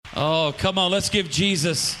Oh, come on, let's give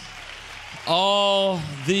Jesus all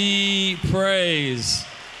the praise.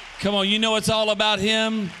 Come on, you know it's all about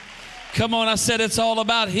him. Come on, I said it's all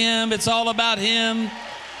about him. It's all about him.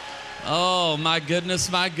 Oh, my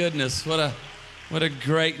goodness, my goodness. What a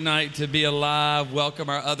great night to be alive. Welcome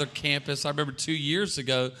our other campus. I remember 2 years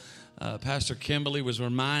ago, Pastor Kimberly was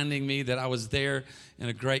reminding me that I was there in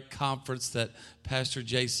a great conference that Pastor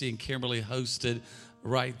JC and Kimberly hosted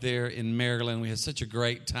right there in Maryland. We had such a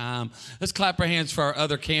great time. Let's clap our hands for our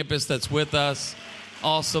other campus that's with us.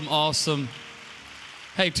 Awesome, awesome.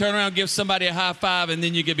 Hey, turn around, give somebody a high five, and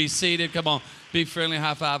then you can be seated. Come on, be friendly.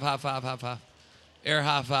 High five, high five, high five. Air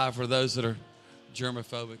high five for those that are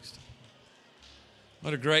germophobic.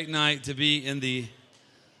 What a great night to be in the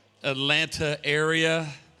Atlanta area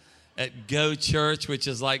at Go Church, which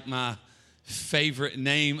is like my favorite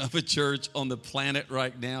name of a church on the planet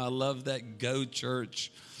right now. I love that Go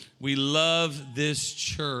Church. We love this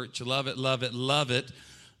church. Love it, love it, love it.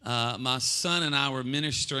 My son and I were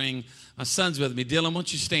ministering. My son's with me. Dylan,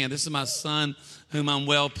 won't you stand? This is my son, whom I'm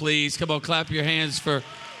well pleased. Come on, clap your hands for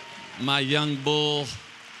my young bull.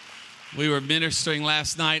 We were ministering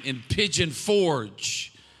last night in Pigeon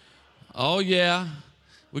Forge. Oh, yeah.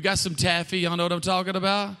 We got some taffy. Y'all know what I'm talking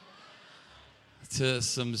about? To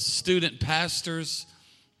some student pastors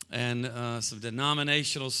and some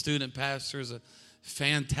denominational student pastors. A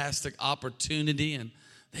fantastic opportunity. And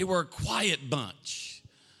they were a quiet bunch.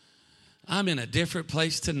 I'm in a different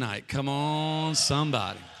place tonight. Come on,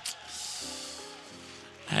 somebody.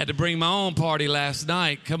 I had to bring my own party last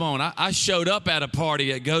night. Come on, I showed up at a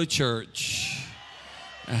party at Go Church.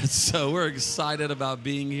 And so we're excited about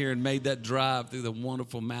being here and made that drive through the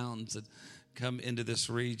wonderful mountains and come into this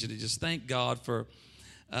region. And just thank God for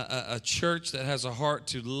a church that has a heart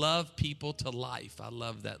to love people to life. I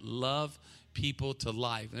love that. Love people to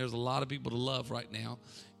life. And there's a lot of people to love right now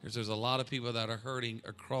because there's a lot of people that are hurting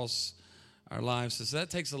across our lives. So that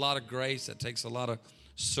takes a lot of grace. That takes a lot of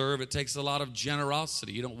serve. It takes a lot of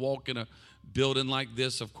generosity. You don't walk in a building like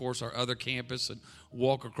this, of course, our other campus, and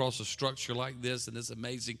walk across a structure like this and this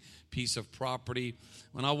amazing piece of property.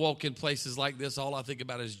 When I walk in places like this, all I think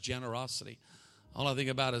about is generosity. All I think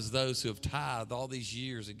about is those who have tithed all these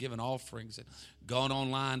years and given offerings and gone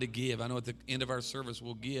online to give. I know at the end of our service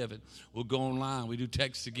we'll give and we'll go online. We do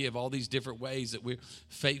text to give, all these different ways that we're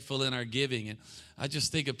faithful in our giving. And I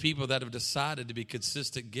just think of people that have decided to be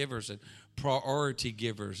consistent givers and priority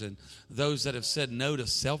givers and those that have said no to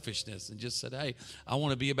selfishness and just said, hey, I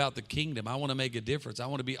want to be about the kingdom. I want to make a difference. I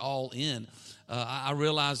want to be all in. I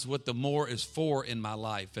realize what the more is for in my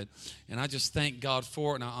life. And I just thank God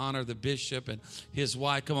for it, and I honor the bishop and his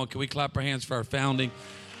wife. Come on, can we clap our hands for our founding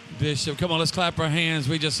bishop? Come on, let's clap our hands.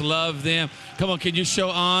 We just love them. Come on, can you show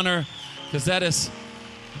honor? Because that is,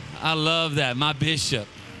 I love that, my bishop.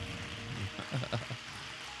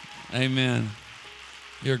 Amen.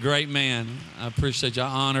 You're a great man. I appreciate you. I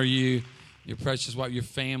honor you, your precious wife, your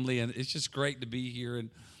family, and it's just great to be here. And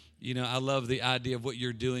you know, I love the idea of what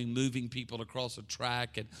you're doing, moving people across a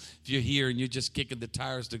track. And if you're here and you're just kicking the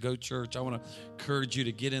tires to go church, I want to encourage you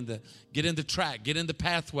to get in the track, get in the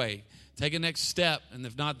pathway, take a next step. And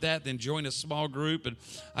if not that, then join a small group. And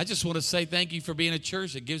I just want to say thank you for being a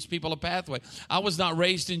church that gives people a pathway. I was not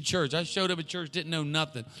raised in church. I showed up at church, didn't know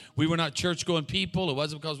nothing. We were not church-going people. It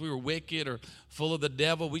wasn't because we were wicked or full of the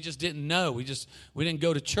devil. We just didn't know. We didn't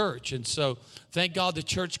go to church. And so thank God the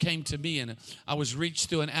church came to me, and I was reached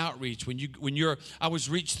through an outreach. I was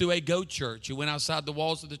reached through a Go Church. You went outside the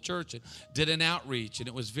walls of the church and did an outreach, and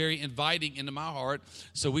it was very inviting into my heart.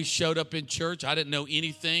 So we showed up in church. I didn't know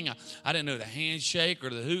anything. I didn't know the handshake or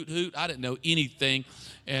the hoot hoot. I didn't know anything.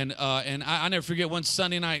 And I never forget one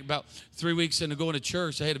Sunday night, about 3 weeks into going to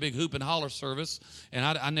church, they had a big hoop and holler service, and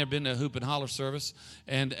I'd never been to a hoop and holler service.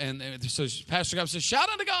 And so Pastor got up and said, shout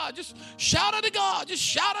unto God, just shout unto God, just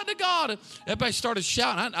shout unto God. And everybody started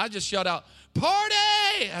shouting. I just shouted out,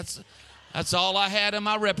 party! That's all I had in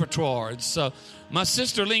my repertoire. And so my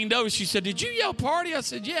sister leaned over. She said, did you yell party? I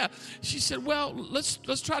said, yeah. She said, well,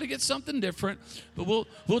 let's try to get something different, but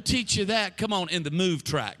we'll teach you that. Come on, in the move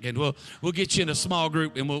track, and we'll get you in a small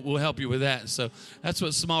group, and we'll help you with that. And so that's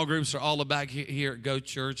what small groups are all about here at Go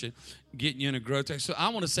Church, and getting you in a growth track. So I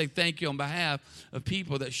want to say thank you on behalf of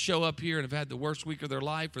people that show up here and have had the worst week of their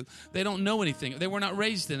life, or they don't know anything. They were not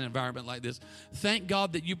raised in an environment like this. Thank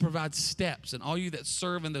God that you provide steps, and all you that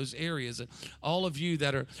serve in those areas, and all of you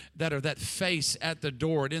that are that face at the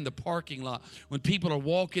door and in the parking lot when people are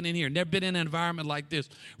walking in here. Never been in an environment like this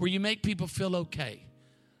where you make people feel okay.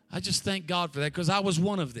 I just thank God for that, because I was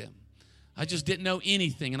one of them. I just didn't know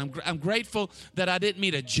anything. And I'm grateful that I didn't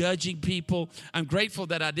meet a judging people. I'm grateful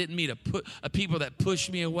that I didn't meet a people that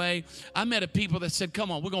pushed me away. I met a people that said, come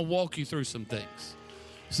on, we're going to walk you through some things.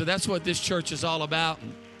 So that's what this church is all about.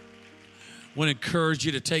 And I want to encourage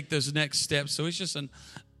you to take those next steps. So it's just an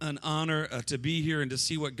honor to be here and to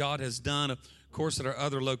see what God has done, of course, at our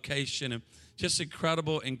other location. And just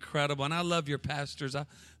incredible. And I love your pastors. I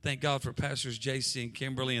thank God for Pastors JC and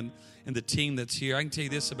Kimberly and the team that's here. I can tell you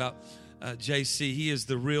this about JC. He is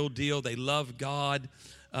the real deal. They love God.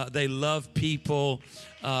 They love people.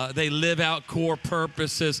 They live out core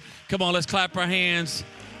purposes. Come on, let's clap our hands.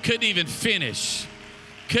 Couldn't even finish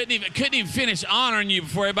honoring you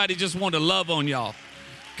before everybody just wanted to love on y'all.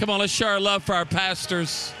 Come on, let's show our love for our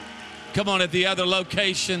pastors. Come on, at the other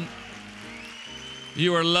location,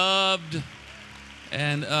 you are loved.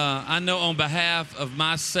 And I know on behalf of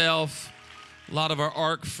myself, a lot of our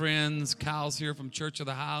ARC friends, Kyle's here from Church of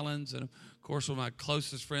the Highlands, and of course one of my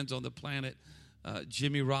closest friends on the planet,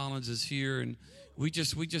 Jimmy Rollins is here, and we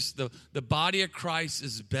just the body of Christ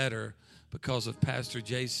is better because of Pastor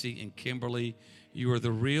JC and Kimberly. You are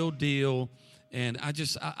the real deal, and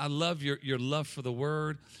I love your love for the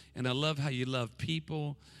Word, and I love how you love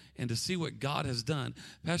people, and to see what God has done.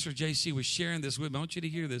 Pastor JC was sharing this with me. I want you to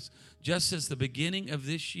hear this. Just since the beginning of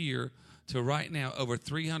this year to right now, over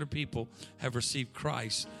 300 people have received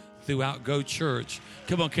Christ throughout Go Church.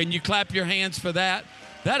 Come on, can you clap your hands for that?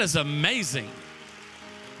 That is amazing.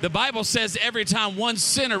 The Bible says every time one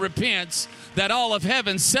sinner repents, that all of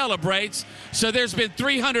heaven celebrates. So there's been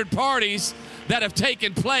 300 parties that have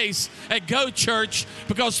taken place at Go Church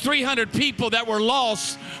because 300 people that were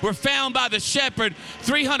lost were found by the shepherd.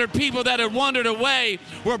 300 people that had wandered away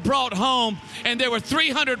were brought home. And there were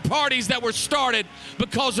 300 parties that were started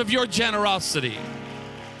because of your generosity.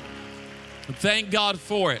 Thank God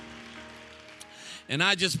for it. And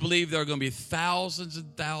I just believe there are going to be thousands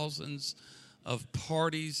and thousands of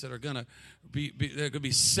parties that are going to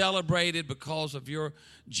be celebrated because of your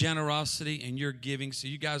generosity and your giving. So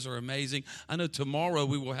you guys are amazing. I know tomorrow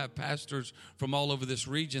we will have pastors from all over this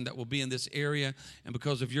region that will be in this area. And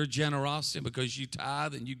because of your generosity and because you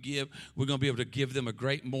tithe and you give, we're going to be able to give them a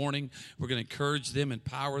great morning. We're going to encourage them,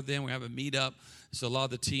 empower them. We have a meetup. So a lot of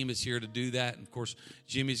the team is here to do that. And, of course,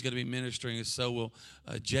 Jimmy's going to be ministering, and so will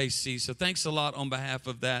JC. So thanks a lot on behalf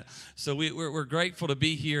of that. So we're grateful to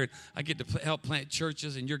be here. I get to help plant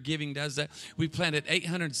churches, and your giving does that. We planted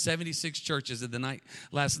 876 churches in the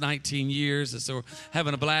last 19 years, and so we're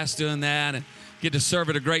having a blast doing that and get to serve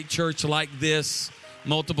at a great church like this.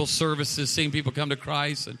 Multiple services, seeing people come to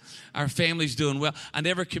Christ, and our family's doing well. I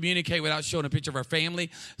never communicate without showing a picture of our family.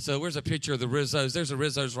 So where's a picture of the Rizzos? There's the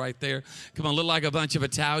Rizzos right there. Come on, look like a bunch of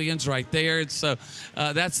Italians right there. And so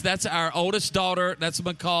that's our oldest daughter. That's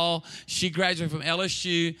McCall. She graduated from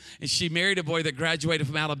LSU, and she married a boy that graduated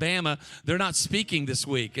from Alabama. They're not speaking this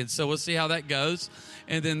week, and so we'll see how that goes.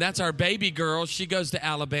 And then that's our baby girl. She goes to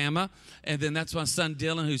Alabama. And then that's my son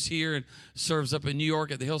Dylan, who's here and serves up in New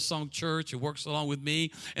York at the Hillsong Church and works along with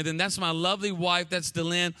me. And then that's my lovely wife, that's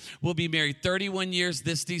Dylan. We'll be married 31 years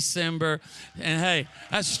this December. And hey,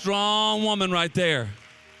 that's a strong woman right there.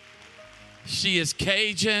 She is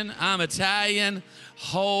Cajun, I'm Italian.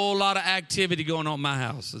 Whole lot of activity going on in my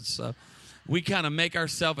house. It's we kind of make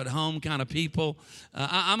ourselves at home kind of people.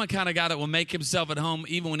 I'm a kind of guy that will make himself at home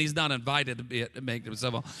even when he's not invited to make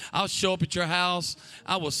himself at home. I'll show up at your house.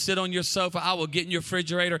 I will sit on your sofa. I will get in your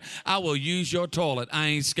refrigerator. I will use your toilet. I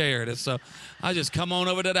ain't scared. And so I just come on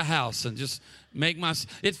over to the house and just make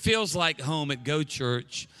it feels like home at Go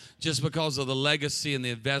Church just because of the legacy and the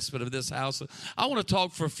investment of this house. I want to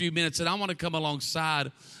talk for a few minutes, and I want to come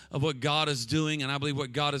alongside of what God is doing, and I believe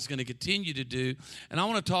what God is going to continue to do. And I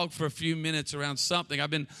want to talk for a few minutes around something.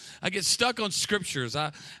 I get stuck on scriptures.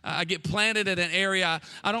 I get planted in an area.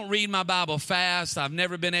 I don't read my Bible fast. I've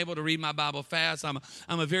never been able to read my Bible fast. I'm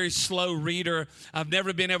a very slow reader. I've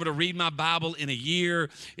never been able to read my Bible in a year.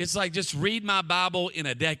 It's like just read my Bible in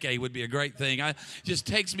a decade would be a great thing. It just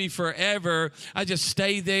takes me forever. I just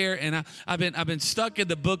stay there, and I've been stuck in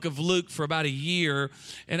the book of Luke for about a year,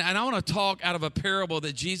 and I want to talk out of a parable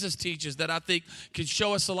that Jesus teaches that I think can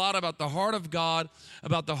show us a lot about the heart of God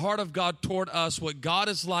toward us, what God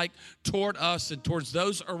is like toward us and towards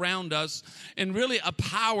those around us, and really a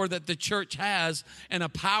power that the church has and a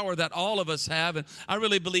power that all of us have. And I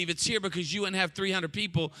really believe it's here because you wouldn't have 300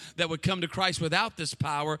 people that would come to Christ without this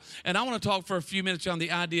power. And I want to talk for a few minutes on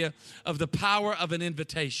the idea of the power of an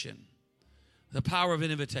invitation. The power of an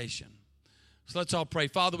invitation. So let's all pray.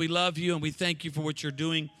 Father, we love you and we thank you for what you're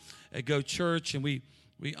doing at Go Church, and we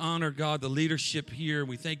honor, God, the leadership here.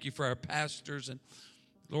 We thank you for our pastors, and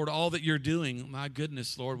Lord, all that you're doing, my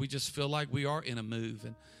goodness, Lord, we just feel like we are in a move.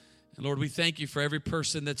 And Lord, we thank you for every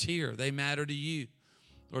person that's here. They matter to you.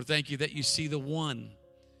 Lord, thank you that you see the one.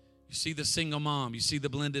 You see the single mom. You see the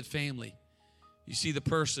blended family. You see the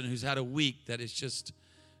person who's had a week that it's just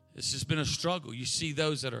been a struggle. You see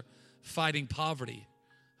those that are fighting poverty,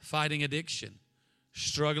 fighting addiction,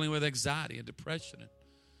 struggling with anxiety and depression.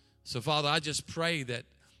 So, Father, I just pray that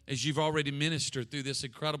as you've already ministered through this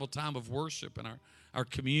incredible time of worship and our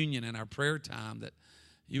communion and our prayer time, that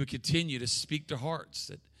you would continue to speak to hearts,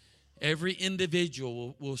 that every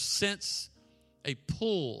individual will sense a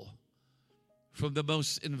pull from the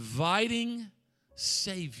most inviting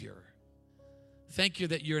Savior. Thank you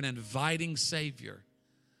that you're an inviting Savior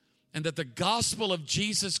and that the gospel of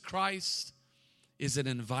Jesus Christ is an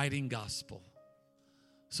inviting gospel.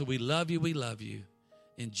 So we love you. We love you.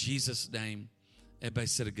 In Jesus' name, everybody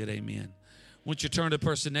said a good amen. Won't you turn to the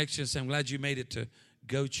person next to you and say, I'm glad you made it to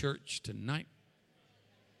Go Church tonight.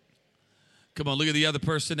 Come on, look at the other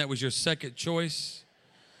person that was your second choice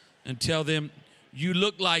and tell them, you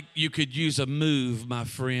look like you could use a move, my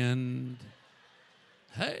friend.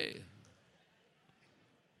 Hey.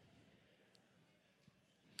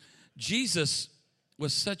 Jesus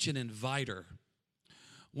was such an inviter.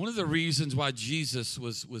 One of the reasons why Jesus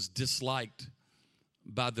was disliked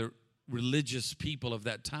by the religious people of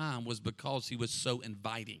that time was because he was so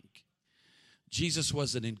inviting. Jesus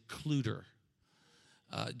was an includer.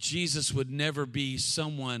 Jesus would never be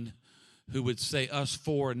someone who would say us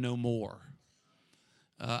four and no more.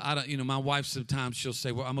 My wife sometimes she'll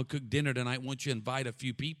say, well, I'm going to cook dinner tonight. Won't you invite a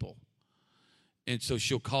few people? And so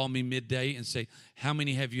she'll call me midday and say, how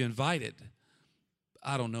many have you invited?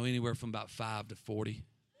 I don't know, anywhere from about 5 to 40.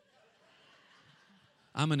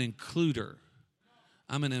 I'm an includer.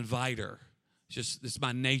 I'm an inviter. It's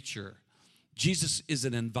my nature. Jesus is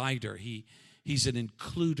an inviter. He's an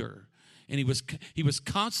includer. And he was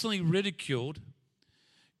constantly ridiculed,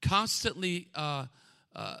 constantly a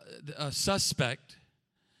suspect,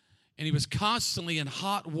 and he was constantly in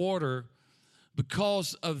hot water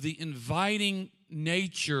because of the inviting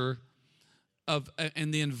nature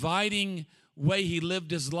and the inviting way he lived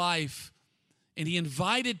his life. And he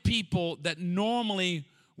invited people that normally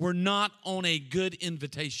were not on a good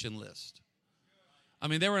invitation list. I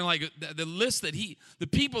mean, they were in like the list that the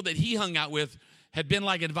people that he hung out with had been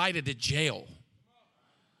like invited to jail.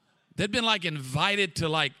 They'd been like invited to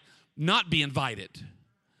like not be invited.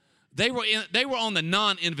 They were on the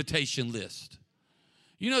non-invitation list.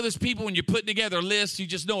 You know, there's people when you're putting together a list, you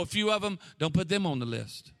just know a few of them, don't put them on the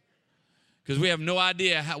list. Because we have no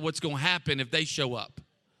idea what's going to happen if they show up.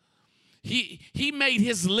 He made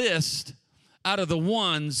his list out of the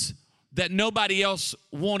ones that nobody else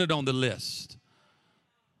wanted on the list.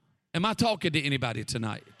 Am I talking to anybody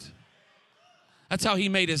tonight? That's how he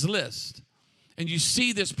made his list. And you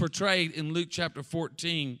see this portrayed in Luke chapter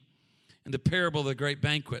 14 in the parable of the great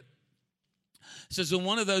banquet. It says, when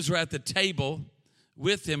one of those who were at the table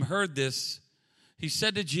with him heard this, he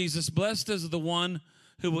said to Jesus, blessed is the one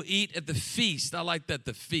who will eat at the feast. I like that,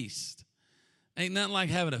 the feast. Ain't nothing like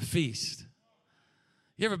having a feast.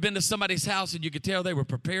 You ever been to somebody's house and you could tell they were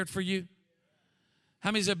prepared for you?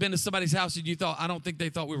 How many have been to somebody's house and you thought, I don't think they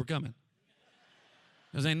thought we were coming?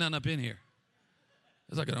 There's ain't nothing up in here.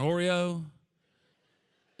 There's like an Oreo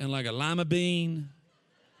and like a lima bean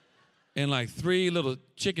and like 3 little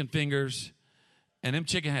chicken fingers, and them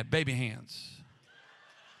chicken had baby hands.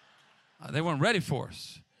 They weren't ready for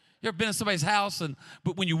us. You ever been to somebody's house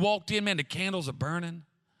but when you walked in, man, the candles are burning.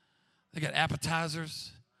 They got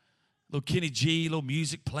appetizers, little Kenny G, little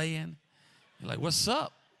music playing. You're like, what's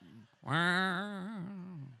up?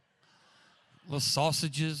 Little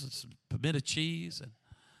sausages and some pimento cheese, and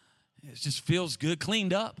it just feels good,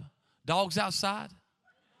 cleaned up. Dogs outside.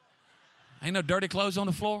 Ain't no dirty clothes on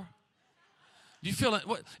the floor. You feel it?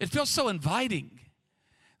 It feels so inviting.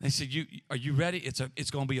 They said, are you ready? It's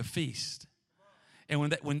going to be a feast. And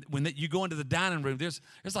when you go into the dining room, there's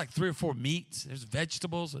like 3 or 4 meats. There's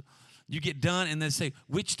vegetables. You get done, and they say,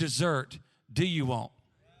 which dessert do you want?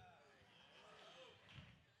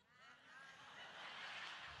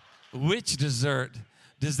 Which dessert?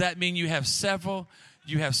 Does that mean you have several?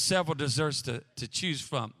 You have several desserts to choose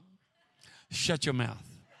from. Shut your mouth.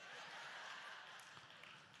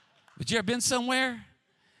 But you ever been somewhere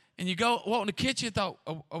and you walk in the kitchen and thought,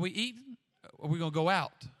 are we eating? Or are we going to go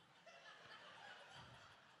out?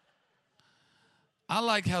 I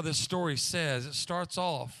like how this story says. It starts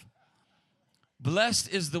off, blessed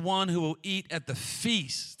is the one who will eat at the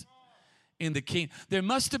feast in the kingdom. There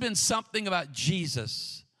must have been something about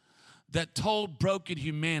Jesus that told broken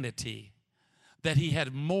humanity that he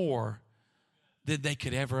had more than they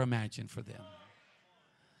could ever imagine for them.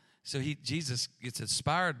 So Jesus gets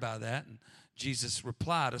inspired by that, and Jesus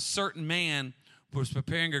replied, a certain man was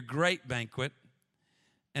preparing a great banquet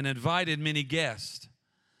and invited many guests.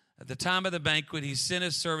 At the time of the banquet, he sent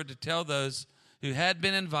his servant to tell those who had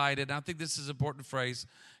been invited, and I think this is an important phrase,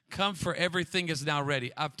 come, for everything is now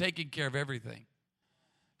ready. I've taken care of everything.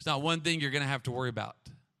 It's not one thing you're going to have to worry about.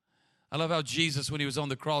 I love how Jesus, when he was on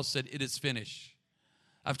the cross, said, it is finished.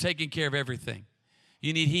 I've taken care of everything.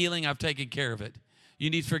 You need healing, I've taken care of it. You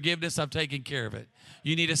need forgiveness, I've taken care of it.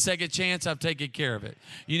 You need a second chance, I've taken care of it.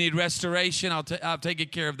 You need restoration, I've taken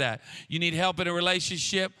care of that. You need help in a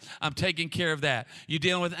relationship, I'm taking care of that. You're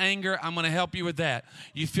dealing with anger, I'm going to help you with that.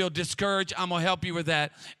 You feel discouraged, I'm going to help you with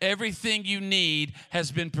that. Everything you need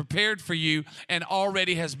has been prepared for you and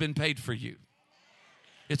already has been paid for you.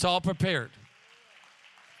 It's all prepared.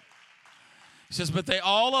 He says, but they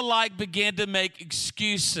all alike began to make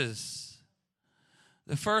excuses.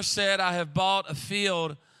 The first said, I have bought a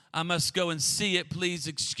field. I must go and see it. Please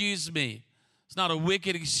excuse me. It's not a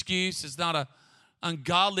wicked excuse. It's not an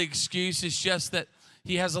ungodly excuse. It's just that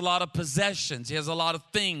he has a lot of possessions. He has a lot of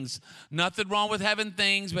things. Nothing wrong with having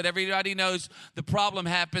things, but everybody knows the problem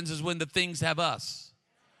happens is when the things have us.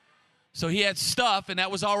 So he had stuff, and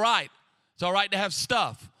that was all right. It's all right to have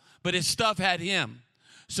stuff, but his stuff had him.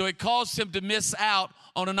 So it caused him to miss out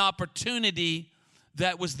on an opportunity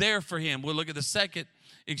that was there for him. We'll look at the second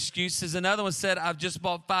excuses. Another one said, I've just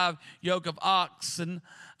bought 5 yoke of oxen.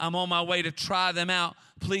 I'm on my way to try them out.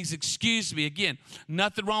 Please excuse me. Again,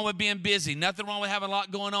 nothing wrong with being busy. Nothing wrong with having a lot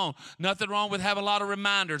going on. Nothing wrong with having a lot of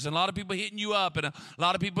reminders and a lot of people hitting you up and a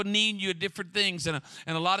lot of people needing you at different things and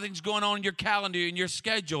a lot of things going on in your calendar and your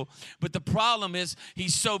schedule. But the problem is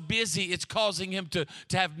he's so busy, it's causing him to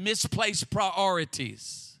have misplaced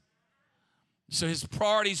priorities. So his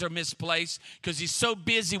priorities are misplaced because he's so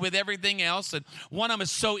busy with everything else. And one of them is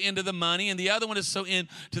so into the money and the other one is so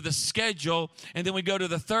into the schedule. And then we go to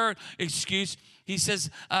the third excuse. He says,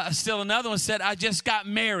 still another one said, I just got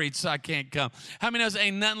married, so I can't come. How many knows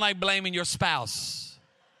ain't nothing like blaming your spouse?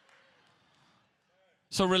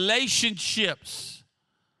 So relationships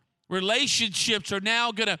are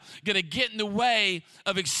now gonna get in the way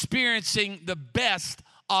of experiencing the best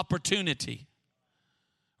opportunity.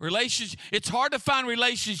 It's hard to find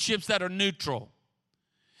relationships that are neutral.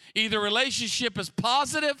 Either a relationship is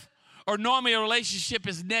positive or normally a relationship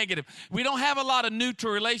is negative. We don't have a lot of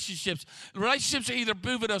neutral relationships. Relationships are either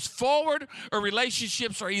moving us forward or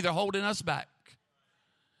relationships are either holding us back.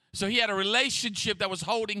 So he had a relationship that was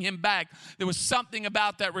holding him back. There was something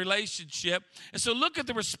about that relationship. And so look at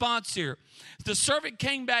the response here. The servant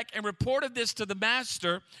came back and reported this to the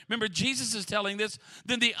master. Remember, Jesus is telling this.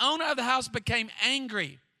 Then the owner of the house became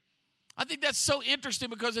angry. I think that's so interesting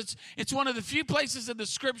because it's one of the few places in the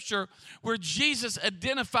scripture where Jesus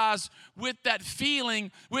identifies with that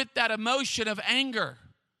feeling, with that emotion of anger.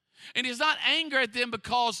 And he's not angry at them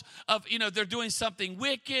because of, they're doing something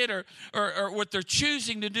wicked or what they're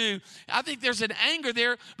choosing to do. I think there's an anger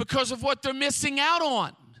there because of what they're missing out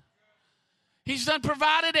on. He's done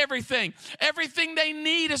provided everything. Everything they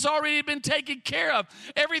need has already been taken care of.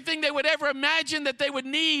 Everything they would ever imagine that they would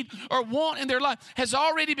need or want in their life has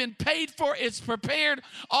already been paid for. It's prepared.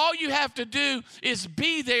 All you have to do is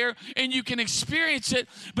be there and you can experience it.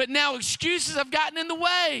 But now excuses have gotten in the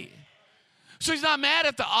way. So he's not mad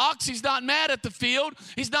at the ox. He's not mad at the field.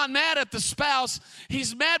 He's not mad at the spouse.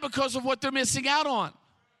 He's mad because of what they're missing out on.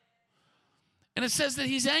 And it says that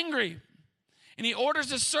he's angry. And he orders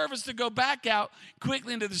his servants to go back out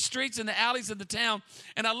quickly into the streets and the alleys of the town.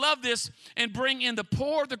 And I love this. And bring in the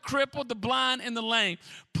poor, the crippled, the blind, and the lame.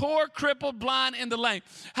 Poor, crippled, blind, and the lame.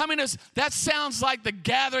 How many knows that sounds like the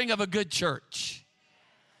gathering of a good church?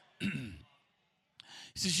 He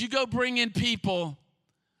says, you go bring in people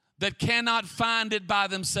that cannot find it by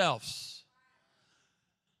themselves.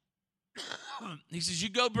 He says, you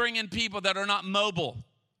go bring in people that are not mobile,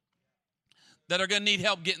 that are going to need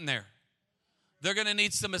help getting there. They're going to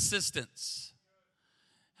need some assistance.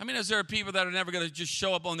 How many knows there are people that are never going to just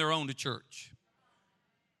show up on their own to church?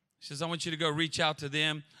 He says, I want you to go reach out to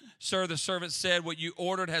them. Sir, the servant said, what you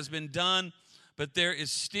ordered has been done, but there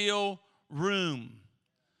is still room.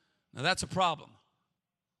 Now that's a problem.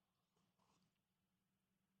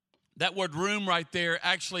 That word room right there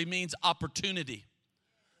actually means opportunity.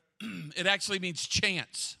 It actually means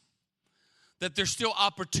chance. That there's still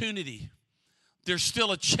opportunity. There's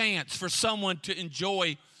still a chance for someone to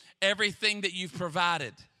enjoy everything that you've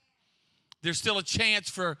provided. There's still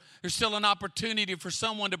an opportunity for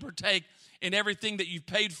someone to partake in everything that you've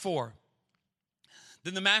paid for.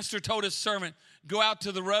 Then the master told his servant, go out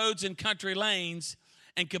to the roads and country lanes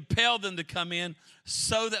and compel them to come in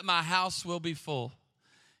so that my house will be full.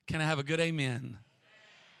 Can I have a good amen?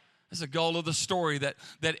 That's the goal of the story, that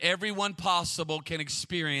everyone possible can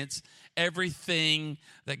experience everything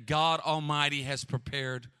that God Almighty has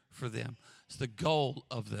prepared for them. It's the goal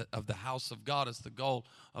of the house of God. It's the goal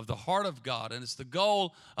of the heart of God. And it's the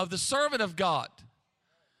goal of the servant of God.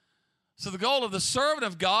 So the goal of the servant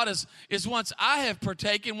of God is once I have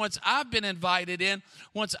partaken, once I've been invited in,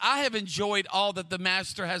 once I have enjoyed all that the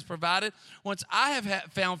Master has provided, once I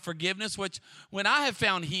have found forgiveness, when I have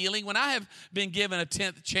found healing, when I have been given a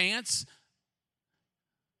 10th chance.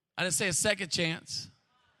 I didn't say a second chance.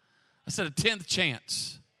 I said a 10th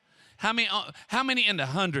chance. How many in the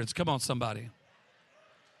hundreds? Come on, somebody.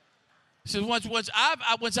 So once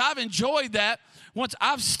I've enjoyed that, once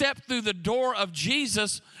I've stepped through the door of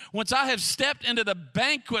Jesus, once I have stepped into the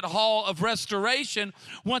banquet hall of restoration,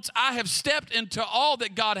 once I have stepped into all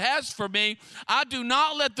that God has for me, I do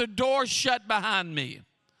not let the door shut behind me.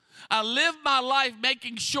 I live my life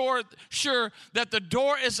making sure that the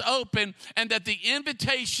door is open and that the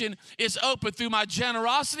invitation is open through my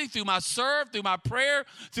generosity, through my serve, through my prayer,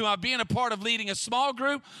 through my being a part of leading a small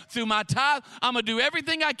group, through my tithe. I'm going to do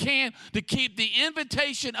everything I can to keep the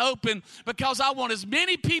invitation open because I want as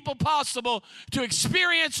many people possible to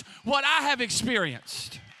experience what I have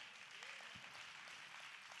experienced.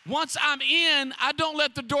 Once I'm in, I don't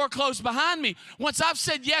let the door close behind me. Once I've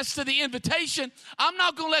said yes to the invitation, I'm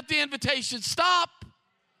not going to let the invitation stop.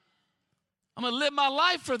 I'm going to live my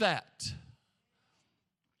life for that.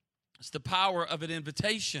 It's the power of an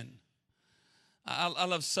invitation. I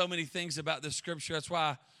love so many things about this scripture. That's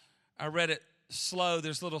why I read it slow.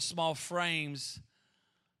 There's little small frames.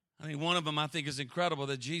 I mean, one of them I think is incredible,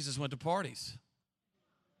 that Jesus went to parties.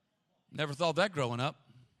 Never thought that growing up.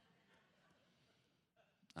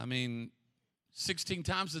 I mean, 16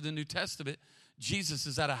 times in the New Testament, Jesus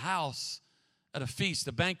is at a house, at a feast,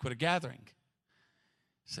 a banquet, a gathering.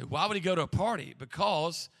 So why would he go to a party?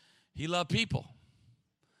 Because he loved people.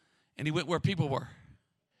 And he went where people were.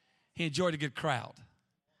 He enjoyed a good crowd.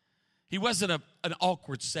 He wasn't an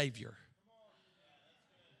awkward savior.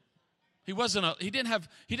 He didn't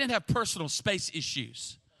have personal space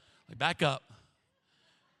issues. Like, back up.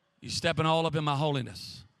 You're stepping all up in my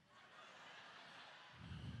holiness.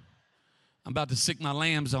 I'm about to sick my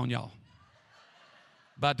lambs on y'all.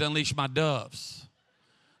 About to unleash my doves.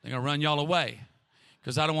 They're going to run y'all away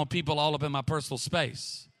because I don't want people all up in my personal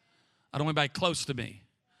space. I don't want anybody close to me.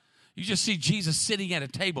 You just see Jesus sitting at a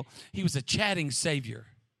table. He was a chatting Savior.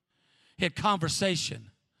 He had conversation.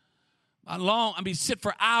 Sit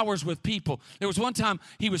for hours with people. There was one time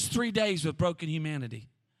he was 3 days with broken humanity.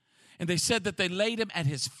 And they said that they laid him at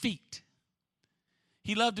his feet.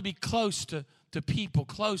 He loved to be close to people,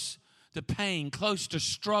 close to pain, close to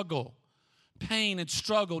struggle. Pain and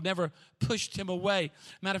struggle never pushed him away.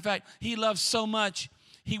 Matter of fact, he loved so much,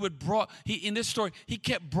 in this story, he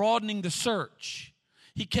kept broadening the search.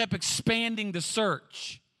 He kept expanding the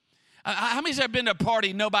search. How many's ever been to a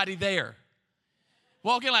party, nobody there?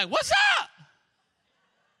 Walking like, what's up?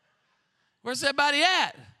 Where's everybody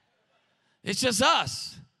at? It's just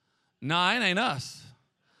us. No, it ain't us.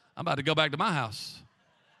 I'm about to go back to my house.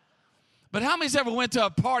 But how many's ever went to a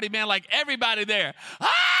party, man, like everybody there?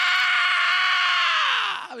 Ah!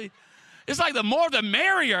 I mean, it's like the more the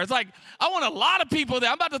merrier. It's like, I want a lot of people there.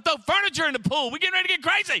 I'm about to throw furniture in the pool. We're getting ready to get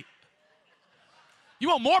crazy. You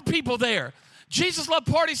want more people there. Jesus loved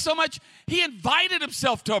parties so much, he invited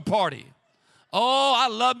himself to a party. Oh, I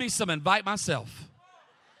love me some invite myself.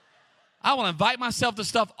 I want to invite myself to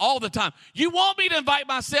stuff all the time. You want me to invite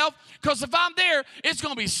myself? Because if I'm there, it's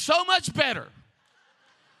going to be so much better.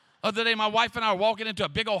 Other day, my wife and I were walking into a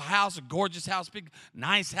big old house, a gorgeous house, big,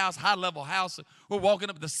 nice house, high-level house. We're walking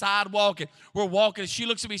up the sidewalk, and we're walking. And she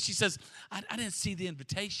looks at me. She says, I didn't see the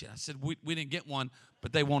invitation. I said, we didn't get one,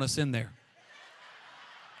 but they want us in there.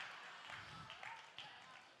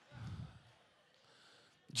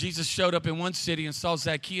 Jesus showed up in one city and saw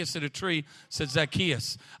Zacchaeus at a tree, said,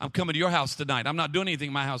 Zacchaeus, I'm coming to your house tonight. I'm not doing anything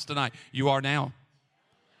in my house tonight. You are now.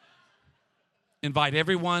 Invite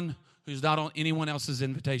everyone who's not on anyone else's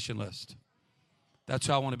invitation list. That's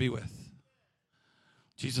who I want to be with.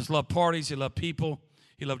 Jesus loved parties. He loved people.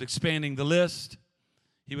 He loved expanding the list.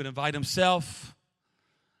 He would invite himself.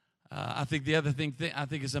 I think the other thing I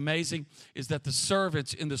think is amazing is that the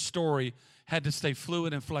servants in the story had to stay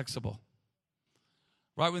fluid and flexible.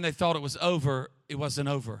 Right when they thought it was over, it wasn't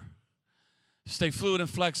over. Stay fluid and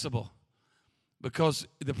flexible, because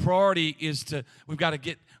the priority is we got to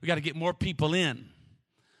get more people in.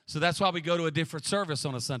 So that's why we go to a different service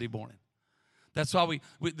on a Sunday morning. That's why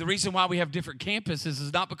the reason why we have different campuses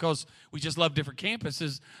is not because we just love different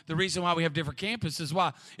campuses. The reason why we have different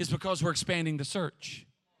campuses is because we're expanding the church.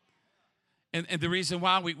 And the reason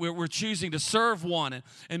why we're choosing to serve one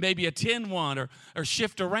and maybe attend one or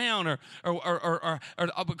shift around or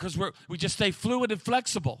because we just stay fluid and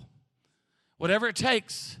flexible, whatever it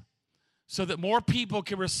takes, so that more people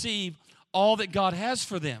can receive all that God has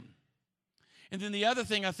for them. And then the other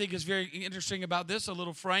thing I think is very interesting about this, a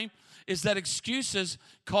little frame, is that excuses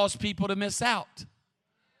cause people to miss out.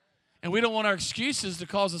 And we don't want our excuses to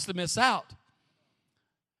cause us to miss out.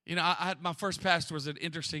 You know, my first pastor was an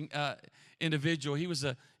interesting individual. He was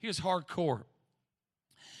hardcore.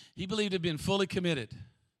 He believed in being fully committed.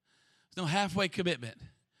 There's no halfway commitment.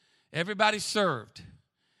 Everybody served.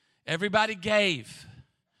 Everybody gave.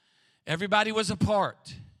 Everybody was a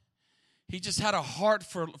part. He just had a heart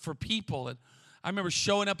for people. And I remember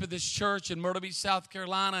showing up at this church in Myrtle Beach, South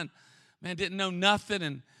Carolina, and man, didn't know nothing.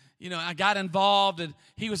 And, you know, I got involved, and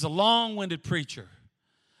he was a long-winded preacher.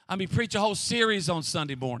 I mean, preach a whole series on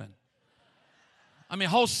Sunday morning. I mean,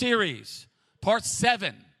 whole series. Part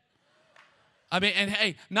 7. I mean, and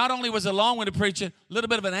hey, not only was a long-winded preacher, a little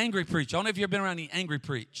bit of an angry preacher. I don't know if you've been around any angry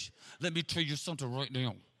preach. Let me tell you something right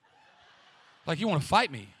now. Like you want to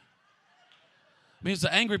fight me. I mean, it's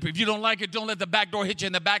an angry preacher. If you don't like it, don't let the back door hit you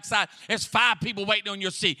in the backside. There's 5 people waiting on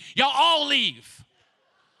your seat. Y'all all leave.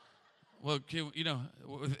 Well, you know,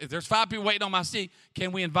 if there's 5 people waiting on my seat,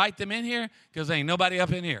 can we invite them in here? Because there ain't nobody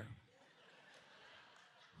up in here.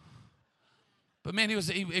 But man, he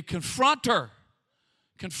was a confronter.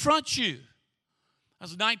 Confront you. I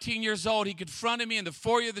was 19 years old. He confronted me in the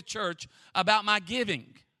foyer of the church about my giving.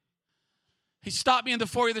 He stopped me in the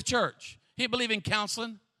foyer of the church. He didn't believe in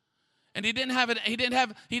counseling, and he didn't have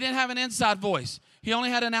an inside voice. He only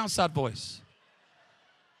had an outside voice.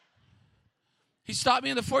 He stopped me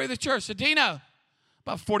in the foyer of the church. Said, Dino,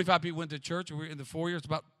 about 45 people went to church. We were in the foyer. It's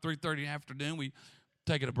about 3:30 in the afternoon. We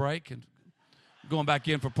taking a break and going back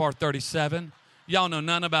in for part 37. Y'all know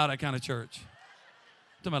nothing about that kind of church.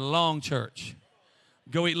 I'm talking about a long church.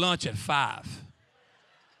 Go eat lunch at 5.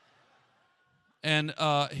 And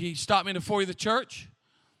he stopped me in the foyer of the church.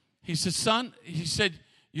 He said, son, he said,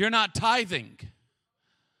 you're not tithing.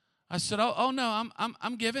 I said, oh no,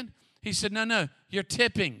 I'm giving. He said, no, you're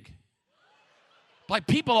tipping. Like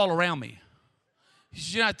people all around me. He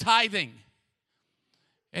said, you're not tithing.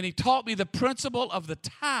 And he taught me the principle of the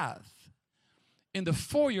tithe in the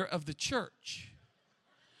foyer of the church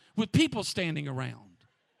with people standing around.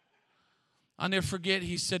 I'll never forget,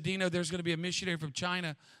 he said, Dino, there's going to be a missionary from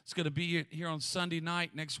China. It's going to be here on Sunday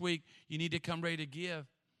night next week. You need to come ready to give.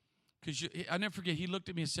 Because I'll never forget, he looked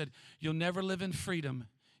at me and said, you'll never live in freedom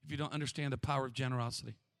if you don't understand the power of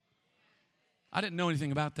generosity. I didn't know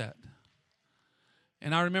anything about that.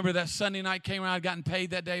 And I remember that Sunday night came around. I'd gotten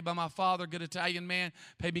paid that day by my father, good Italian man,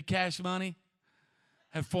 paid me cash money.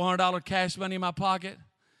 Had $400 cash money in my pocket.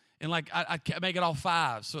 And like, I'd make it all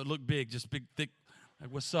 5s, so it looked big, just big, thick.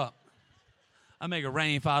 Like, what's up? I make it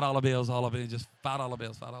rain $5 bills, all of it, just $5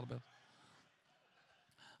 bills, $5 bills.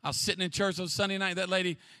 I was sitting in church on Sunday night. That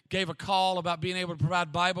lady gave a call about being able to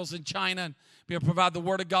provide Bibles in China and be able to provide the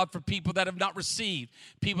Word of God for people that have not received,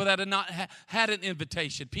 people that have not had an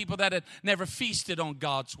invitation, people that had never feasted on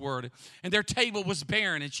God's Word. And their table was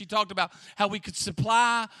barren. And she talked about how we could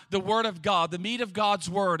supply the Word of God, the meat of God's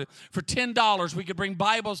Word. For $10, we could bring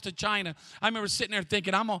Bibles to China. I remember sitting there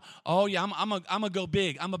thinking, I'm going to go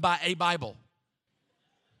big. I'm going to buy a Bible.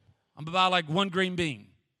 I'm going to buy like 1 green bean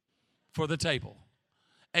for the table.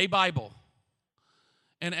 A Bible.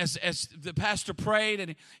 And as the pastor prayed,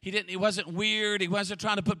 and he wasn't weird, he wasn't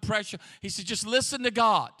trying to put pressure. He said, just listen to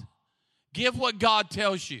God. Give what God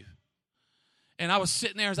tells you. And I was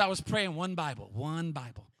sitting there as I was praying, 1 Bible.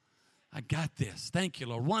 I got this. Thank you,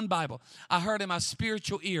 Lord. 1 Bible. I heard in my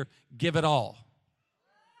spiritual ear, give it all.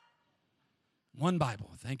 1 Bible.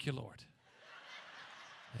 Thank you, Lord.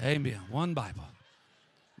 Amen. 1 Bible.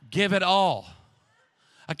 Give it all.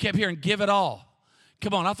 I kept hearing, give it all.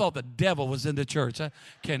 Come on, I thought the devil was in the church. That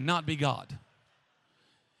cannot be God.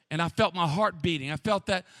 And I felt my heart beating. I felt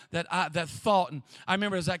that thought. And I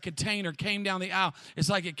remember as that container came down the aisle, it's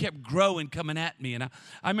like it kept growing, coming at me. And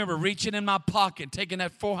I remember reaching in my pocket, taking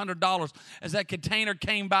that $400. As that container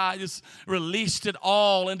came by, I just released it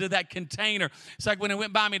all into that container. It's like when it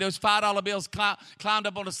went by me, those $5 bills climbed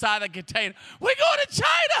up on the side of the container. We're going to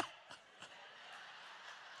China.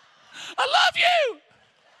 I love you.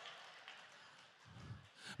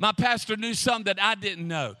 My pastor knew something that I didn't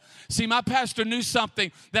know. See, my pastor knew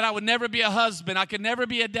something that I would never be a husband. I could never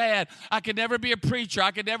be a dad. I could never be a preacher. I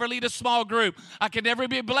could never lead a small group. I could never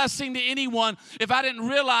be a blessing to anyone if I didn't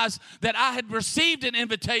realize that I had received an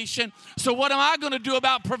invitation. So what am I going to do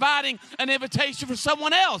about providing an invitation for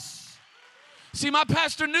someone else? See, my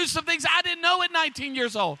pastor knew some things I didn't know at 19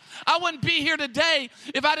 years old. I wouldn't be here today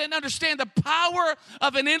if I didn't understand the power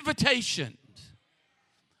of an invitation.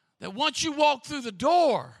 That once you walk through the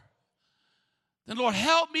door, then Lord,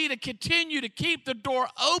 help me to continue to keep the door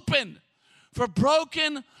open for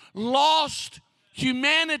broken, lost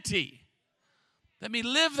humanity. Let me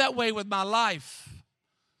live that way with my life.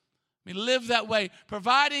 Let me live that way,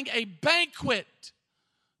 providing a banquet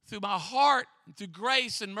through my heart and through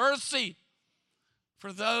grace and mercy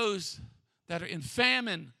for those that are in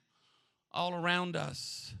famine all around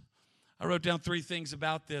us. I wrote down 3 things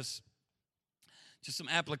about this. Just some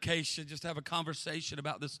application, just have a conversation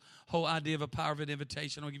about this whole idea of a power of an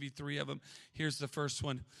invitation. I'll give you 3 of them. Here's the first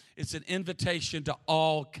one. It's an invitation to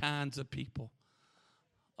all kinds of people.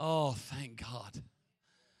 Oh, thank God.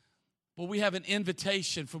 Well, we have an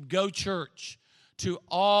invitation from Go Church to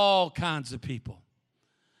all kinds of people.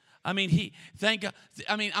 I mean, thank God.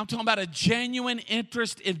 I mean, I'm talking about a genuine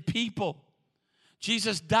interest in people.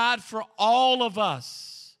 Jesus died for all of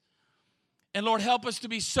us. And Lord, help us to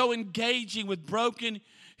be so engaging with broken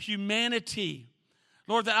humanity.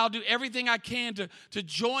 Lord, that I'll do everything I can to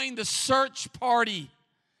join the search party.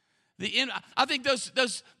 I think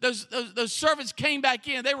those servants came back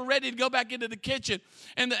in. They were ready to go back into the kitchen.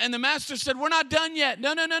 And the master said, we're not done yet.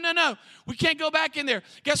 No. We can't go back in there.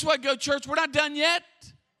 Guess what, Go Church? We're not done yet.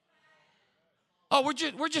 Oh,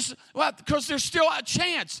 we're just well, because there's still a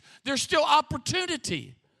chance. There's still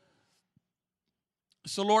opportunity.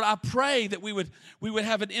 So, Lord, I pray that we would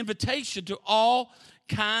have an invitation to all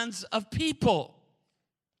kinds of people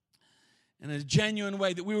in a genuine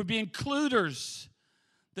way, that we would be includers,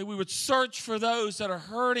 that we would search for those that are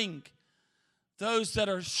hurting, those that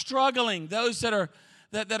are struggling, those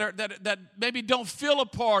that maybe don't feel a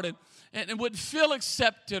part and wouldn't feel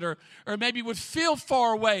accepted or maybe would feel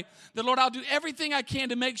far away. That, Lord, I'll do everything I can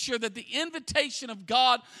to make sure that the invitation of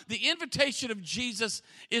God, the invitation of Jesus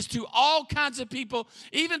is to all kinds of people,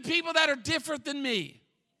 even people that are different than me,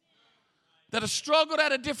 that have struggled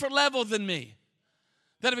at a different level than me,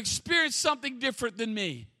 that have experienced something different than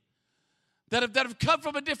me, that have come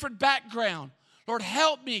from a different background. Lord,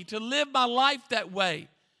 help me to live my life that way.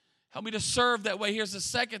 Help me to serve that way. Here's the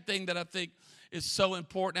second thing that I think is so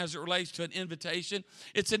important as it relates to an invitation.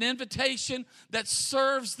 It's an invitation that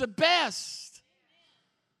serves the best.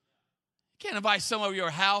 You can't invite someone over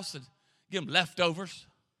your house and give them leftovers.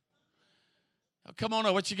 Oh, come on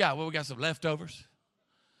over, what you got? Well, we got some leftovers.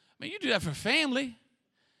 I mean, you do that for family,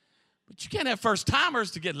 but you can't have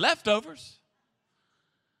first-timers to get leftovers.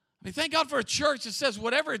 I mean, thank God for a church that says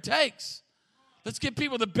whatever it takes. Let's give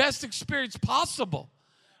people the best experience possible.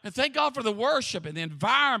 And thank God for the worship and the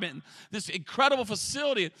environment and this incredible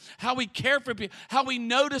facility, how we care for people, how we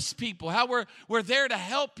notice people, how we're there to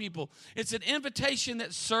help people. It's an invitation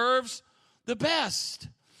that serves the best.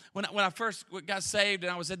 When I first got saved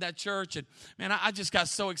and I was in that church, and man, I just got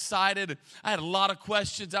so excited. I had a lot of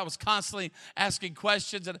questions. I was constantly asking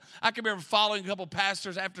questions. And I can remember following a couple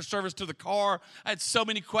pastors after service to the car. I had so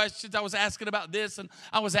many questions. I was asking about this, and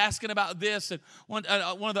I was asking about this. And one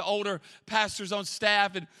of the older pastors on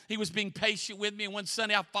staff, and he was being patient with me. And one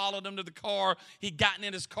Sunday I followed him to the car. He'd gotten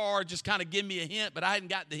in his car, just kind of give me a hint, but I hadn't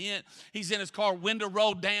got the hint. He's in his car, window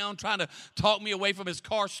rolled down, trying to talk me away from his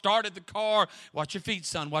car. Started the car. Watch your feet,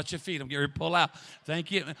 son. Watch your feet. I'm getting ready to pull out.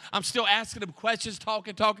 Thank you. I'm still asking him questions,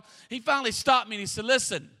 talking. He finally stopped me and he said,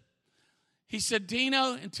 listen. He said,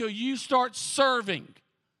 Dino, until you start serving,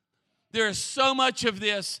 there is so much of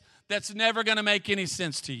this that's never going to make any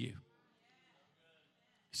sense to you.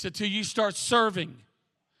 He said, till you start serving,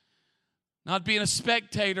 not being a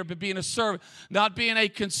spectator, but being a servant, not being a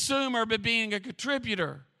consumer, but being a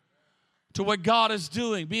contributor to what God is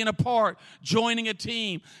doing, being a part, joining a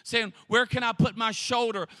team, saying, where can I put my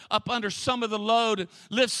shoulder up under some of the load,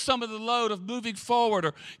 lift some of the load of moving forward,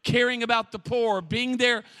 or caring about the poor, or being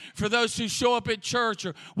there for those who show up at church,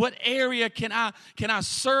 or what area can I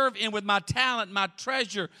serve in with my talent, my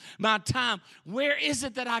treasure, my time? Where is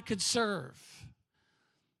it that I could serve?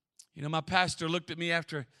 You know, my pastor looked at me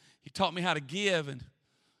after he taught me how to give, and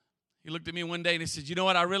he looked at me one day and he said, you know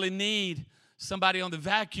what, I really need somebody on the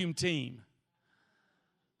vacuum team.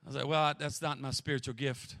 I was like, well, that's not my spiritual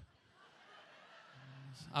gift.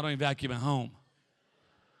 I don't even vacuum at home.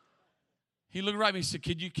 He looked right at me and said,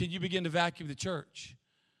 can you begin to vacuum the church?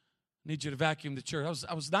 I need you to vacuum the church.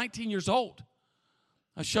 I was 19 years old.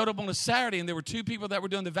 I showed up on a Saturday, and there were 2 people that were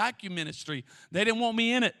doing the vacuum ministry. They didn't want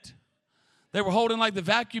me in it. They were holding like the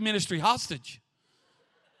vacuum ministry hostage.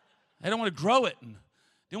 They don't want to grow it and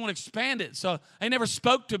they want to expand it. So they never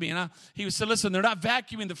spoke to me. And he said, listen, they're not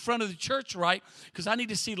vacuuming the front of the church right because I need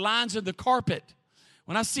to see lines in the carpet.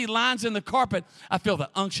 When I see lines in the carpet, I feel the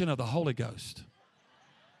unction of the Holy Ghost.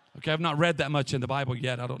 Okay, I've not read that much in the Bible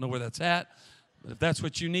yet. I don't know where that's at. But if that's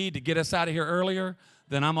what you need to get us out of here earlier,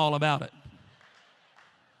 then I'm all about it.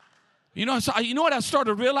 You know what I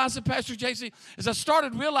started realizing, Pastor JC, is I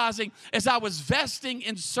started realizing as I was investing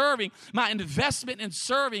in serving, my investment in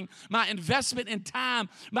serving, my investment in time,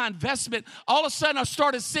 my investment, all of a sudden I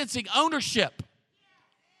started sensing ownership.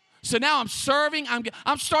 So now I'm serving,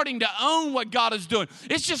 I'm starting to own what God is doing.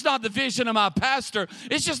 It's just not the vision of my pastor.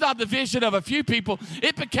 It's just not the vision of a few people.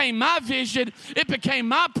 It became my vision. It became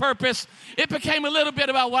my purpose. It became a little bit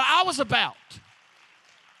about what I was about.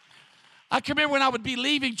 I can remember when I would be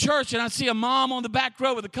leaving church and I'd see a mom on the back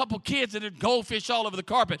row with a couple kids and there'd goldfish all over the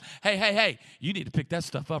carpet. Hey, you need to pick that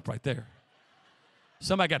stuff up right there.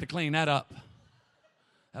 Somebody got to clean that up.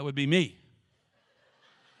 That would be me.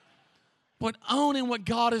 But owning what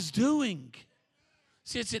God is doing.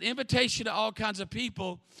 See, it's an invitation to all kinds of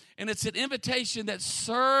people, and it's an invitation that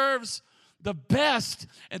serves the best.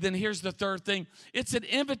 And then here's the third thing. It's an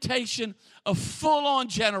invitation of full-on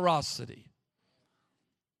generosity.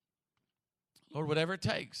 Lord, whatever it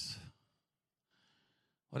takes.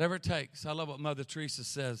 Whatever it takes. I love what Mother Teresa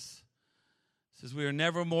says. She says, we are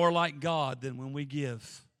never more like God than when we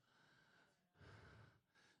give.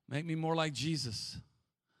 Make me more like Jesus.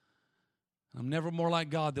 I'm never more like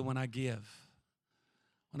God than when I give.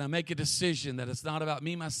 When I make a decision that it's not about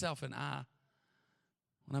me, myself, and I.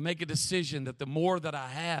 When I make a decision that the more that I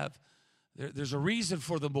have, there's a reason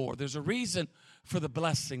for the more. There's a reason for the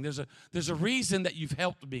blessing. There's a reason that you've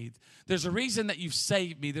helped me. There's a reason that you've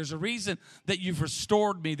saved me. There's a reason that you've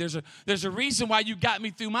restored me. There's a reason why you got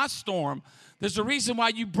me through my storm. There's a reason why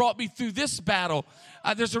you brought me through this battle.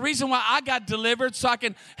 There's a reason why I got delivered so I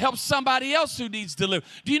can help somebody else who needs delivered.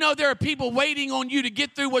 Do you know there are people waiting on you to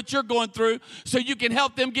get through what you're going through so you can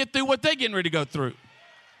help them get through what they're getting ready to go through?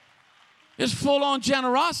 It's full-on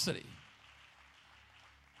generosity.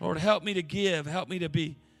 Lord, help me to give. Help me to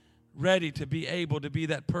be ready to be able to be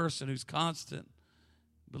that person who's constant,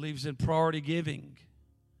 believes in priority giving.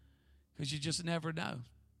 Because you just never know.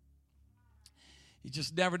 You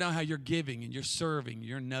just never know how you're giving and you're serving,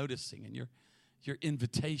 you're noticing, and your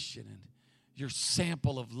invitation and your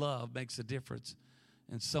sample of love makes a difference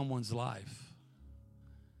in someone's life.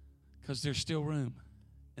 Because there's still room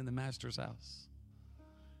in the Master's house.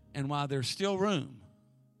 And while there's still room,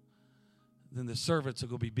 then the servants are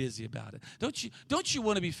going to be busy about it. Don't you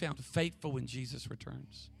want to be found faithful when Jesus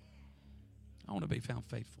returns? I want to be found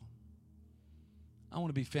faithful. I want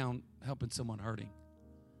to be found helping someone hurting.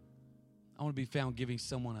 I want to be found giving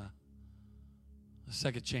someone a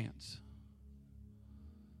second chance.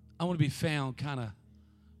 I want to be found kind of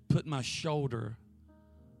putting my shoulder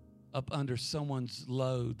up under someone's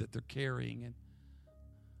load that they're carrying and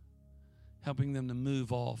helping them to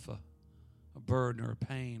move off a burden or a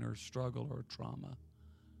pain or a struggle or a trauma.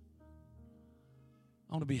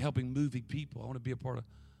 I want to be helping moving people. I want to be a part of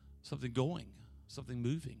something going, something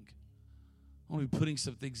moving. I want to be putting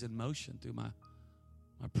some things in motion through my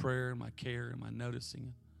prayer and my care and my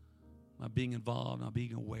noticing, my being involved, my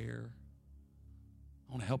being aware.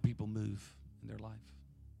 I want to help people move in their life.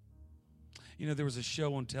 You know, there was a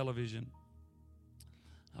show on television.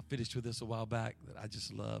 I finished with this a while back that I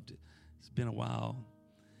just loved. It's been a while.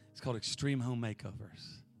 It's called Extreme Home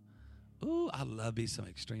Makeovers. Ooh, I love me some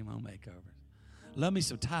Extreme Home Makeovers. Love me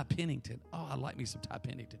some Ty Pennington. Oh, I like me some Ty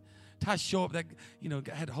Pennington. Ty show up, that, you know,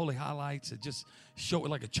 had holy highlights and just show up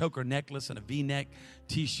with like a choker necklace and a V-neck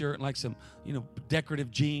T-shirt and like some, you know,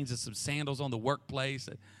 decorative jeans and some sandals on the workplace.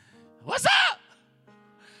 And, what's up?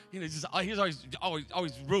 You know, just he's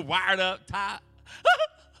always real wired up, Ty.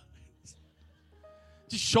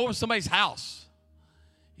 Just show up at somebody's house.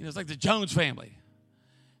 You know, it's like the Jones family.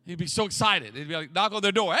 He'd be so excited. He'd be like, knock on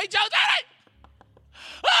their door. Hey, Jones, Daddy!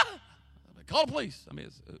 Ah! Call the police. I mean,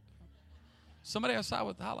 it's, somebody outside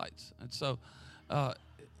with the highlights. And so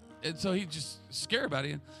he just scared about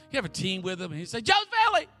it. And he'd have a team with him, and he'd say, Jones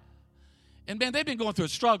family! And, man, they've been going through a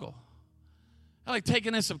struggle. Like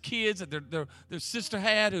taking in some kids that their sister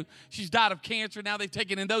had, who she's died of cancer. Now they've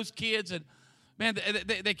taken in those kids, and man,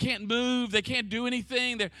 they can't move. They can't do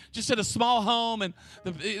anything. They're just in a small home, and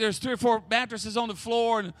there's 3 or 4 mattresses on the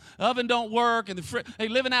floor, and the oven don't work, and they're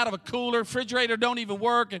living out of a cooler. Refrigerator don't even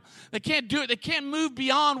work, and they can't do it. They can't move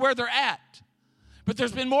beyond where they're at. But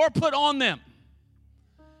there's been more put on them.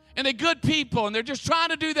 And they're good people, and they're just trying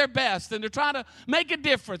to do their best, and they're trying to make a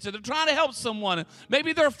difference, and they're trying to help someone. And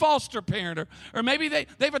maybe they're a foster parent, or maybe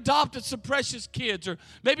they've adopted some precious kids, or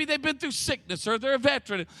maybe they've been through sickness, or they're a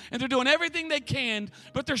veteran, and they're doing everything they can,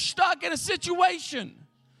 but they're stuck in a situation.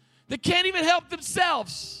 They can't even help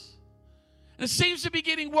themselves. And it seems to be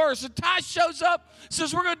getting worse. And Ty shows up,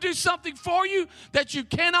 says, we're going to do something for you that you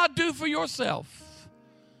cannot do for yourself.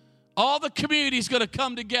 All the community is going to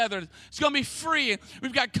come together. It's going to be free.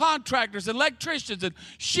 We've got contractors and electricians and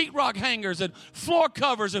sheetrock hangers and floor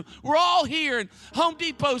covers. And we're all here. And Home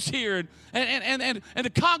Depot's here. And the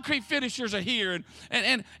concrete finishers are here.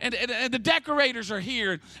 And the decorators are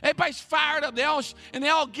here. And everybody's fired up. They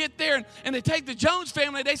all get there. And they take the Jones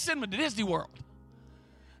family. They send them to Disney World.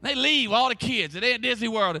 They leave all the kids. And they're at Disney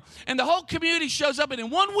World. And the whole community shows up. And in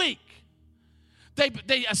 1 week,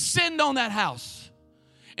 they ascend on that house.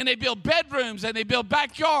 And they build bedrooms, and they build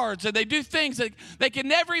backyards, and they do things that they can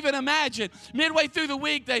never even imagine. Midway through the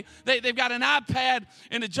week, they've got an iPad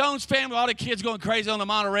in the Jones family. All the kids going crazy on the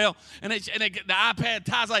monorail. And they get the iPad.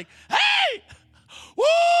 Ty's like, hey,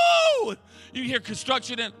 woo! You hear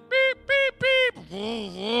construction and beep, beep,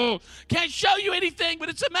 beep. Can't show you anything, but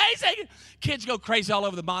it's amazing. Kids go crazy all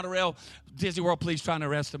over the monorail. Disney World police trying to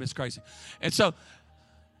arrest them. It's crazy. And so,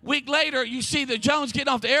 week later, you see the Jones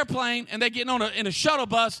getting off the airplane, and they're getting in a shuttle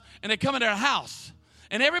bus, and they come in their house.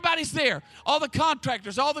 And everybody's there. All the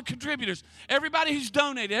contractors, all the contributors, everybody who's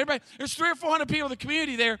donated. Everybody. There's 300 or 400 people in the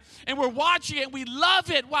community there, and we're watching it. We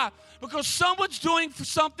love it. Why? Because someone's doing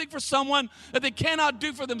something for someone that they cannot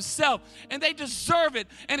do for themselves, and they deserve it,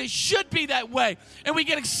 and it should be that way. And we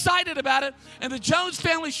get excited about it, and the Jones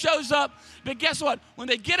family shows up. But guess what? When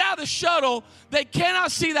they get out of the shuttle, they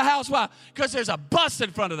cannot see the house. Why? Because there's a bus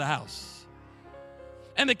in front of the house.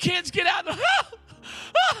 And the kids get out and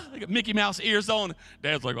they got Mickey Mouse ears on.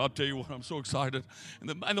 Dad's like, I'll tell you what, I'm so excited.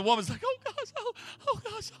 And the woman's like, oh gosh, oh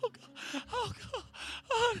gosh, oh God, oh God.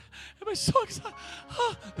 Oh, everybody's so excited.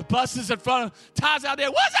 Oh. The bus is in front of them. Ty's out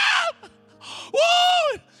there, what's up?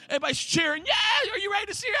 Woo! Everybody's cheering. Yeah, are you ready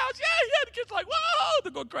to see your house? Yeah. The kids are like, whoa,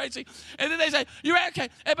 they're going crazy. And then they say, you ready? Okay.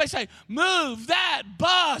 Everybody say, move that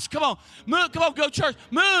bus. Come on, go church.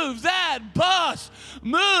 Move that bus.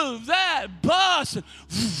 Move that bus.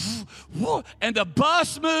 And the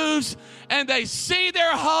bus moves, and they see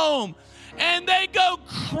their home, and they go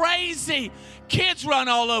crazy. Kids run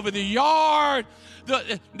all over the yard.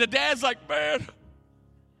 The dad's like, man.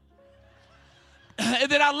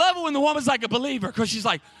 And then I love it when the woman's like a believer, because she's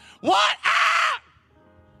like, what? Ah!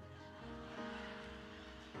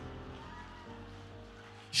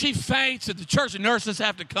 She faints, and the church nurses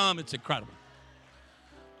have to come. It's incredible.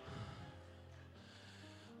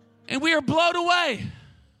 And we are blown away.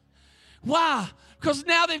 Why? Because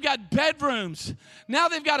now they've got bedrooms. Now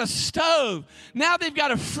they've got a stove. Now they've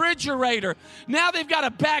got a refrigerator. Now they've got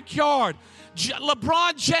a backyard.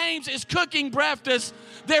 LeBron James is cooking breakfast.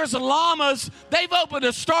 There's llamas. They've opened a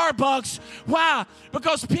Starbucks. Why?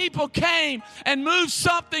 Because people came and moved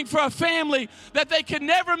something for a family that they could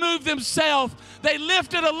never move themselves. They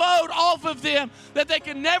lifted a load off of them that they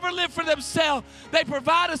could never lift for themselves. They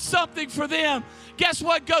provided something for them. Guess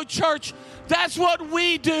what, Go Church? That's what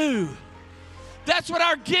we do. That's what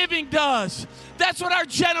our giving does. That's what our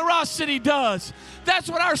generosity does. That's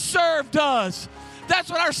what our serve does. That's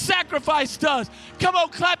what our sacrifice does. Come on,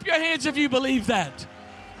 clap your hands if you believe that.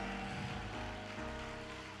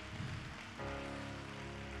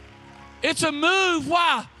 It's a move.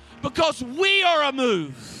 Why? Because we are a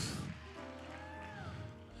move.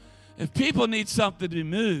 If people need something to be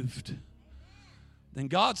moved, then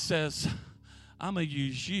God says, I'm going to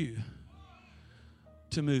use you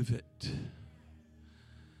to move it.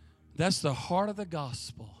 That's the heart of the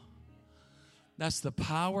gospel. That's the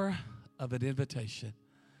power of an invitation.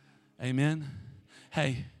 Amen.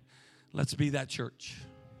 Hey, let's be that church.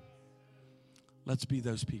 Let's be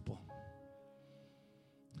those people.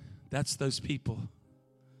 That's those people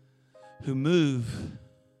who move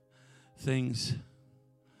things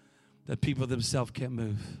that people themselves can't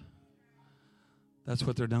move. That's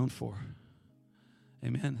what they're known for.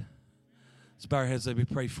 Amen. Let's bow our heads. Let me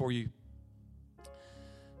pray for you.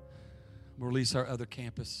 We'll release our other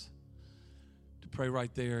campus to pray right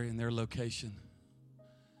there in their location.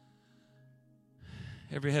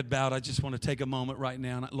 Every head bowed, I just want to take a moment right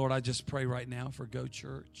now. Lord, I just pray right now for Go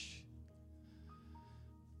Church.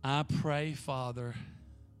 I pray, Father,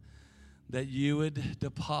 that you would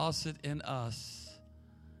deposit in us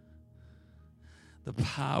the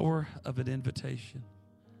power of an invitation.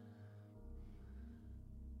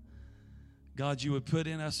 God, you would put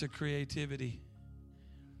in us a creativity.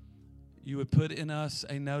 You would put in us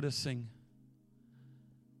a noticing.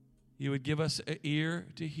 You would give us an ear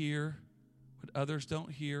to hear what others don't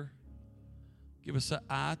hear. Give us an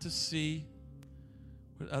eye to see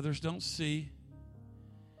what others don't see.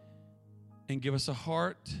 And give us a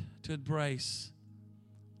heart to embrace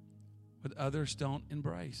what others don't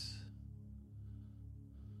embrace.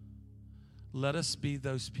 Let us be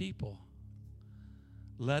those people.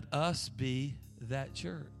 Let us be that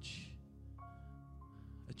church.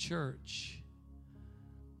 A church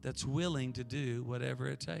that's willing to do whatever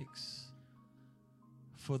it takes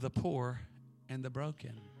for the poor and the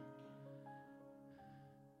broken.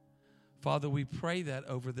 Father, we pray that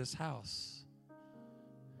over this house.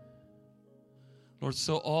 Lord,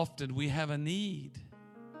 so often we have a need.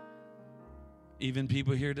 Even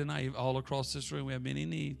people here tonight, all across this room, we have many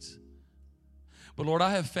needs. But Lord, I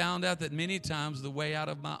have found out that many times the way out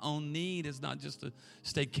of my own need is not just to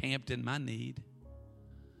stay camped in my need.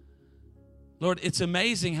 Lord, it's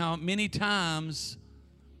amazing how many times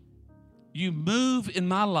you move in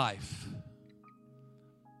my life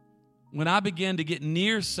when I begin to get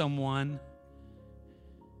near someone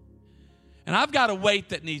and I've got a weight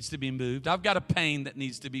that needs to be moved. I've got a pain that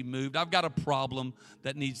needs to be moved. I've got a problem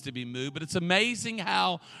that needs to be moved. But it's amazing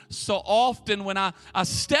how so often when I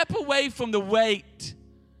step away from the weight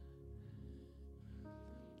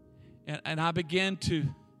and I begin to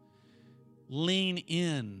lean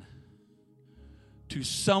in to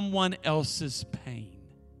someone else's pain,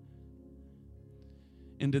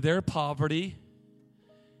 into their poverty,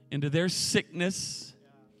 into their sickness,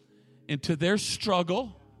 into their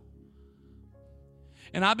struggle.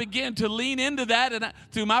 And I begin to lean into that, and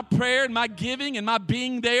through my prayer and my giving and my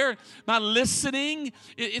being there, my listening,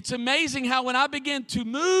 it's amazing how when I begin to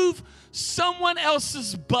move someone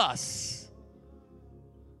else's bus,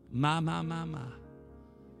 my.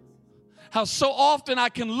 How so often I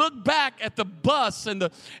can look back at the bus and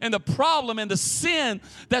the problem and the sin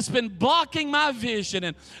that's been blocking my vision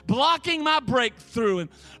and blocking my breakthrough and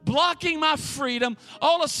blocking my freedom.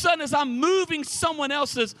 All of a sudden, as I'm moving someone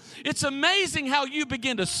else's, it's amazing how you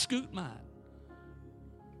begin to scoot mine.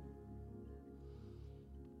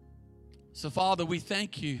 So, Father, we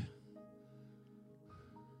thank you.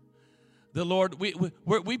 The Lord,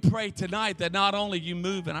 we pray tonight that not only you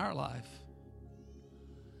move in our life,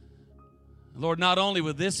 Lord, not only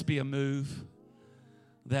will this be a move,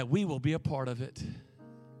 that we will be a part of it.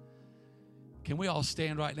 Can we all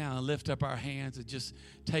stand right now and lift up our hands and just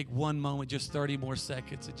take one moment, just 30 more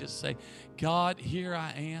seconds, and just say, God, here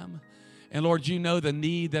I am. And Lord, you know the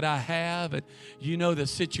need that I have, and you know the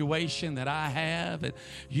situation that I have, and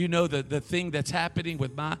you know the thing that's happening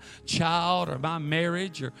with my child or my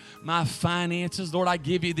marriage or my finances. Lord, I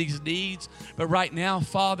give you these needs. But right now,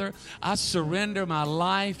 Father, I surrender my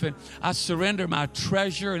life, and I surrender my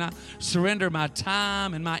treasure, and I surrender my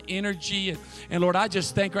time and my energy. And Lord, I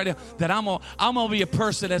just think right now that I'm gonna be a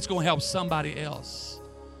person that's going to help somebody else.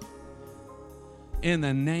 In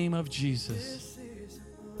the name of Jesus.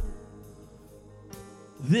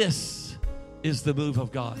 This is the move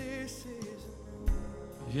of God. Yes,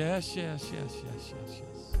 yes, yes, yes, yes,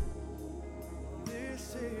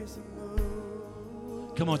 yes.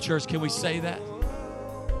 Come on, church, can we say that?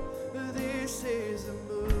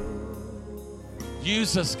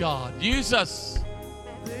 Use us, God. Use us.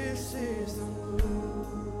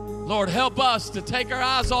 Lord, help us to take our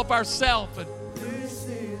eyes off ourselves and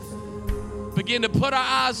begin to put our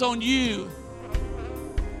eyes on you.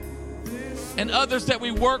 And others that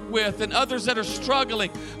we work with and others that are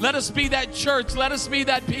struggling. Let us be that church. Let us be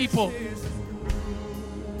that people.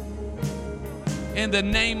 In the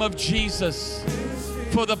name of Jesus.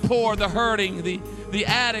 For the poor, the hurting, the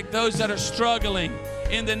addict, those that are struggling.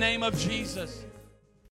 In the name of Jesus.